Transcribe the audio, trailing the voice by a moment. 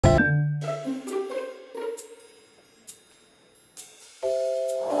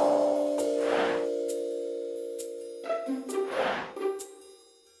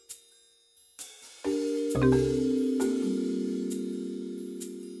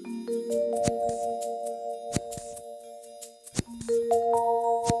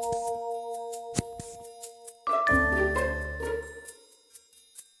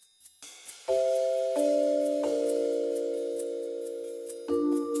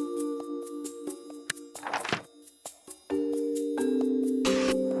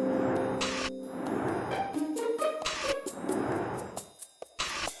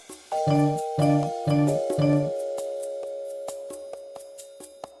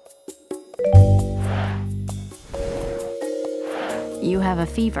You have a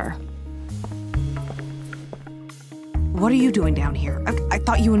fever. What are you doing down here? I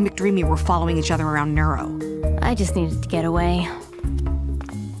thought you and McDreamy were following each other around Neuro. I just needed to get away.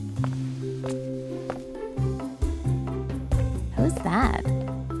 Who's that?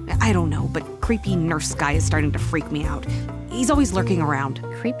 I don't know, but creepy nurse guy is starting to freak me out. He's always lurking around.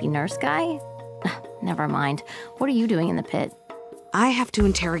 Creepy nurse guy? Never mind. What are you doing in the pit? I have to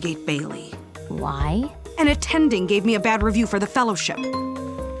interrogate Bailey. Why? An attending gave me a bad review for the fellowship.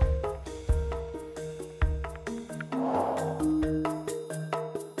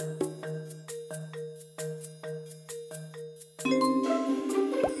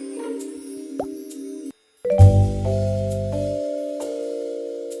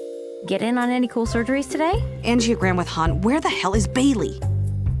 Get in on any cool surgeries today? Angiogram with Han. Where the hell is Bailey?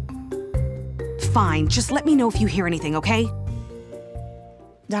 Fine, just let me know if you hear anything, okay?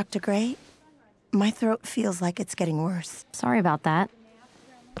 Dr. Grey, my throat feels like it's getting worse. Sorry about that.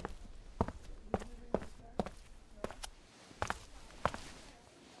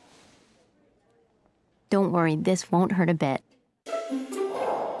 Don't worry, this won't hurt a bit.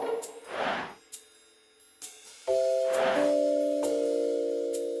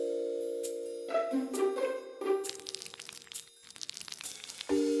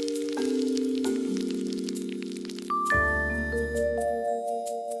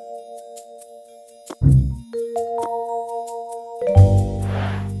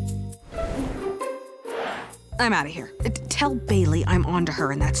 I'm out of here. Tell Bailey I'm onto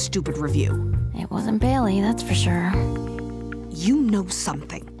her in that stupid review. It wasn't Bailey, that's for sure. You know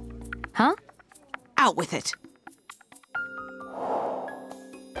something. Huh? Out with it.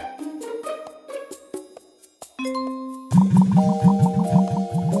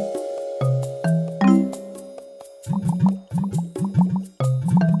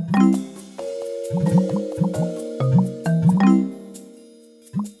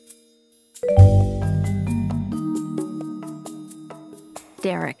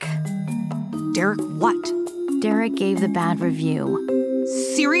 Derek. Derek what? Derek gave the bad review.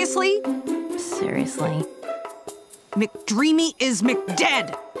 Seriously? Seriously. McDreamy is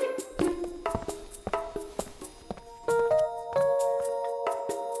McDead!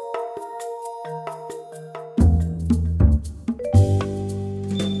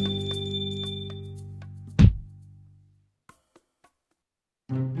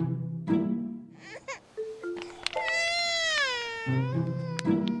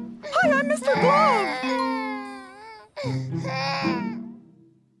 Hi, I'm Mr. Glove!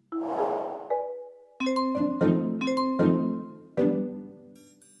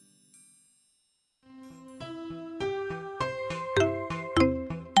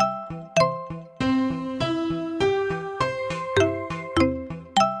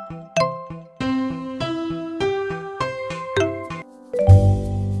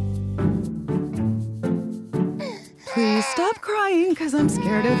 Please stop crying, because I'm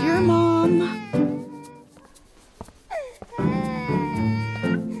scared of your mom.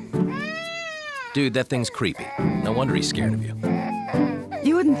 Dude, that thing's creepy. No wonder he's scared of you.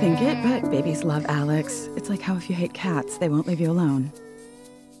 You wouldn't think it, but babies love Alex. It's like how if you hate cats, they won't leave you alone.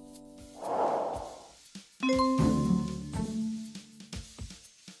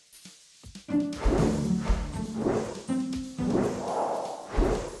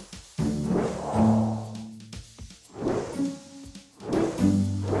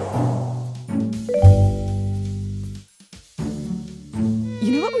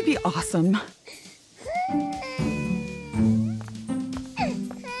 You know what would be awesome?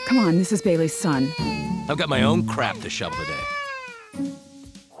 Come on, this is Bailey's son. I've got my own crap to shovel today.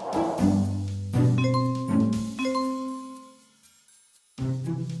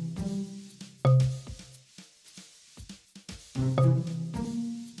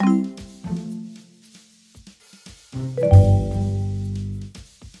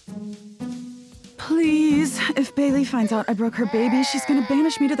 Please, if Bailey finds out I broke her baby, she's gonna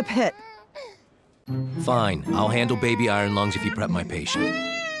banish me to the pit. Fine, I'll handle baby iron lungs if you prep my patient.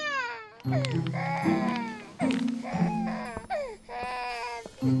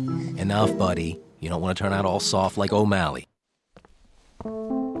 Enough, buddy. You don't want to turn out all soft like O'Malley.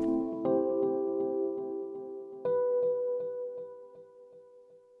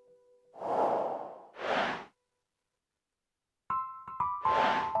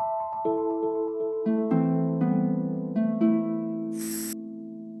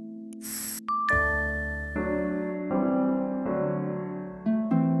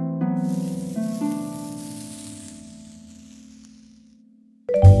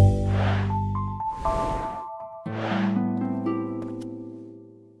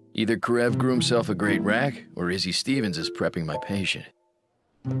 Either Karev grew himself a great rack, or Izzy Stevens is prepping my patient.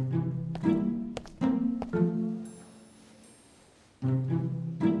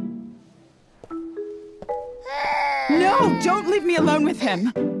 No, don't leave me alone with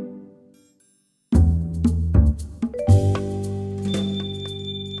him.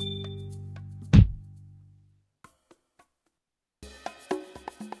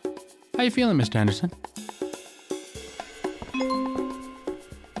 How you feeling, Mr. Henderson?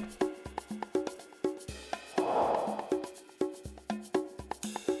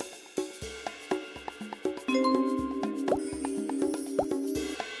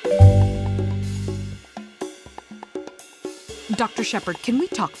 Dr. Shepard, can we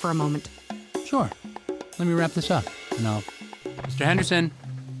talk for a moment? Sure. Let me wrap this up, and I'll... Mr. Henderson?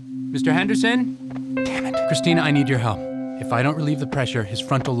 Mr. Henderson? Damn it. Christina, I need your help. If I don't relieve the pressure, his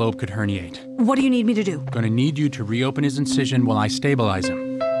frontal lobe could herniate. What do you need me to do? Gonna need you to reopen his incision while I stabilize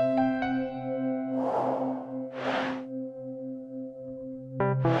him.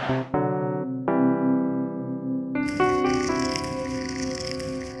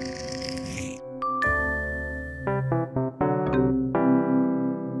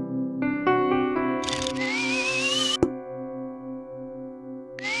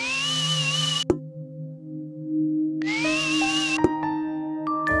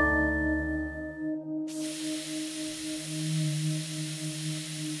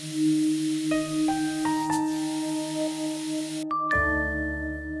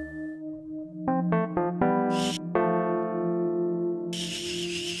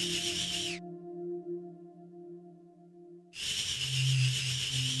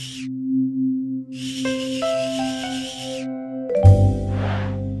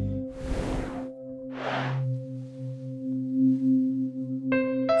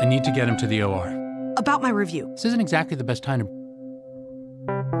 I need to get him to the OR. About my review. This isn't exactly the best time to...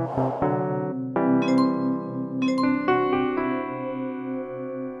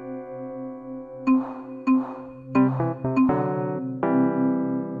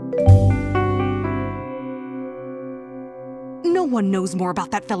 No one knows more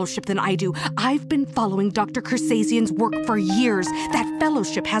about that fellowship than I do. I've been following Dr. Kersazian's work for years. That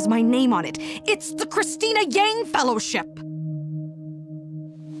fellowship has my name on it. It's the Christina Yang Fellowship.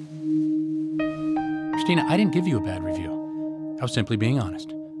 Christina, I didn't give you a bad review. I was simply being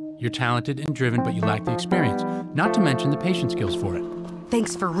honest. You're talented and driven, but you lack the experience, not to mention the patient skills for it.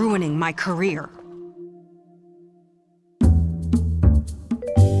 Thanks for ruining my career.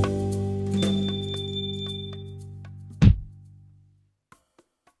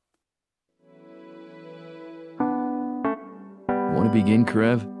 Want to begin,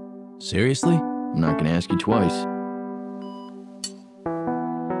 Karev? Seriously? I'm not going to ask you twice.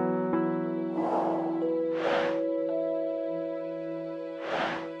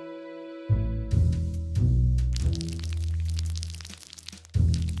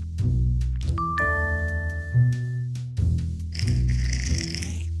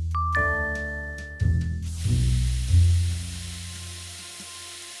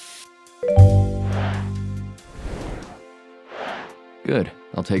 Good.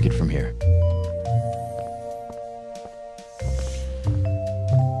 I'll take it from here.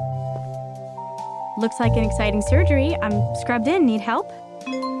 Looks like an exciting surgery. I'm scrubbed in. Need help?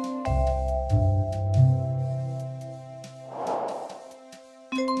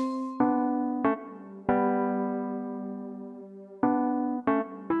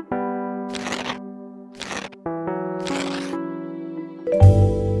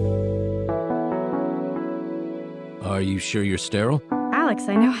 Are you sure you're sterile? Alex,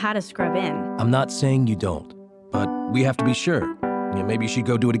 I know how to scrub in. I'm not saying you don't, but we have to be sure. Yeah, maybe you should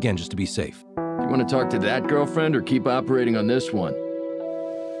go do it again just to be safe. You want to talk to that girlfriend or keep operating on this one?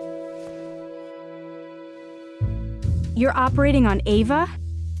 You're operating on Ava?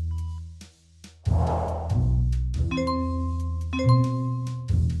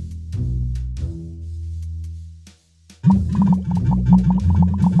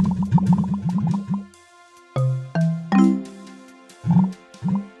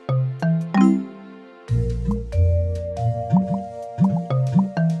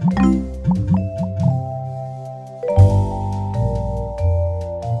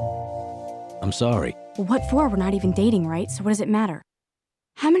 I'm sorry. What for? We're not even dating, right? So what does it matter?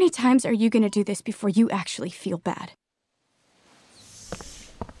 How many times are you gonna do this before you actually feel bad?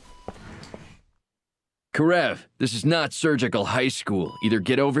 Karev, this is not surgical high school. Either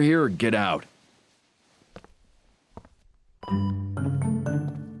get over here or get out.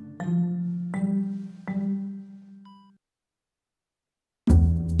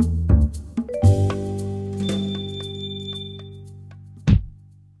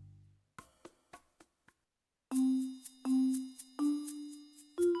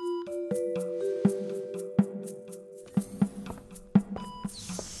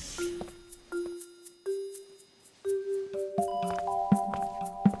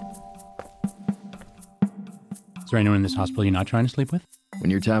 there anyone in this hospital you're not trying to sleep with?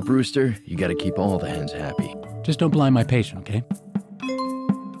 When you're top rooster, you gotta keep all the hens happy. Just don't blind my patient, okay?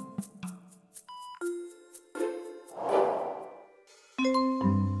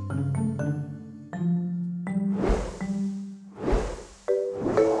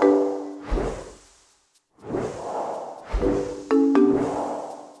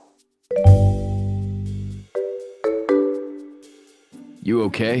 You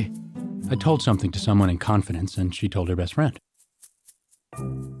okay? I told something to someone in confidence, and she told her best friend.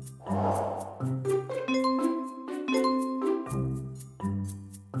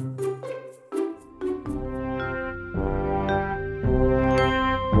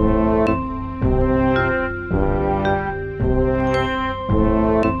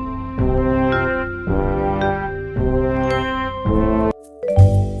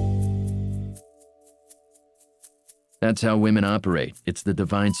 That's how women operate. It's the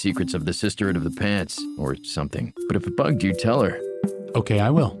divine secrets of the Sisterhood of the Pants, or something. But if it bugged you, tell her. Okay, I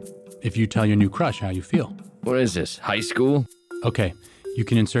will. If you tell your new crush how you feel. What is this, high school? Okay, you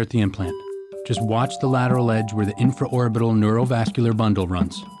can insert the implant. Just watch the lateral edge where the infraorbital neurovascular bundle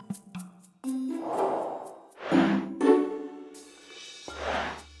runs.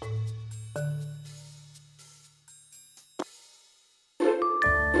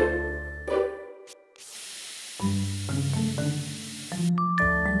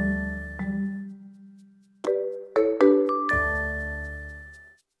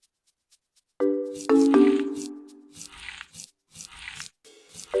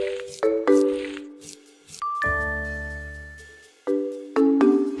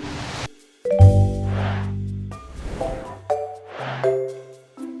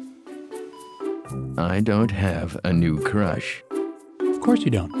 I don't have a new crush. Of course you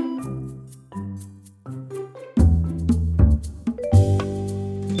don't.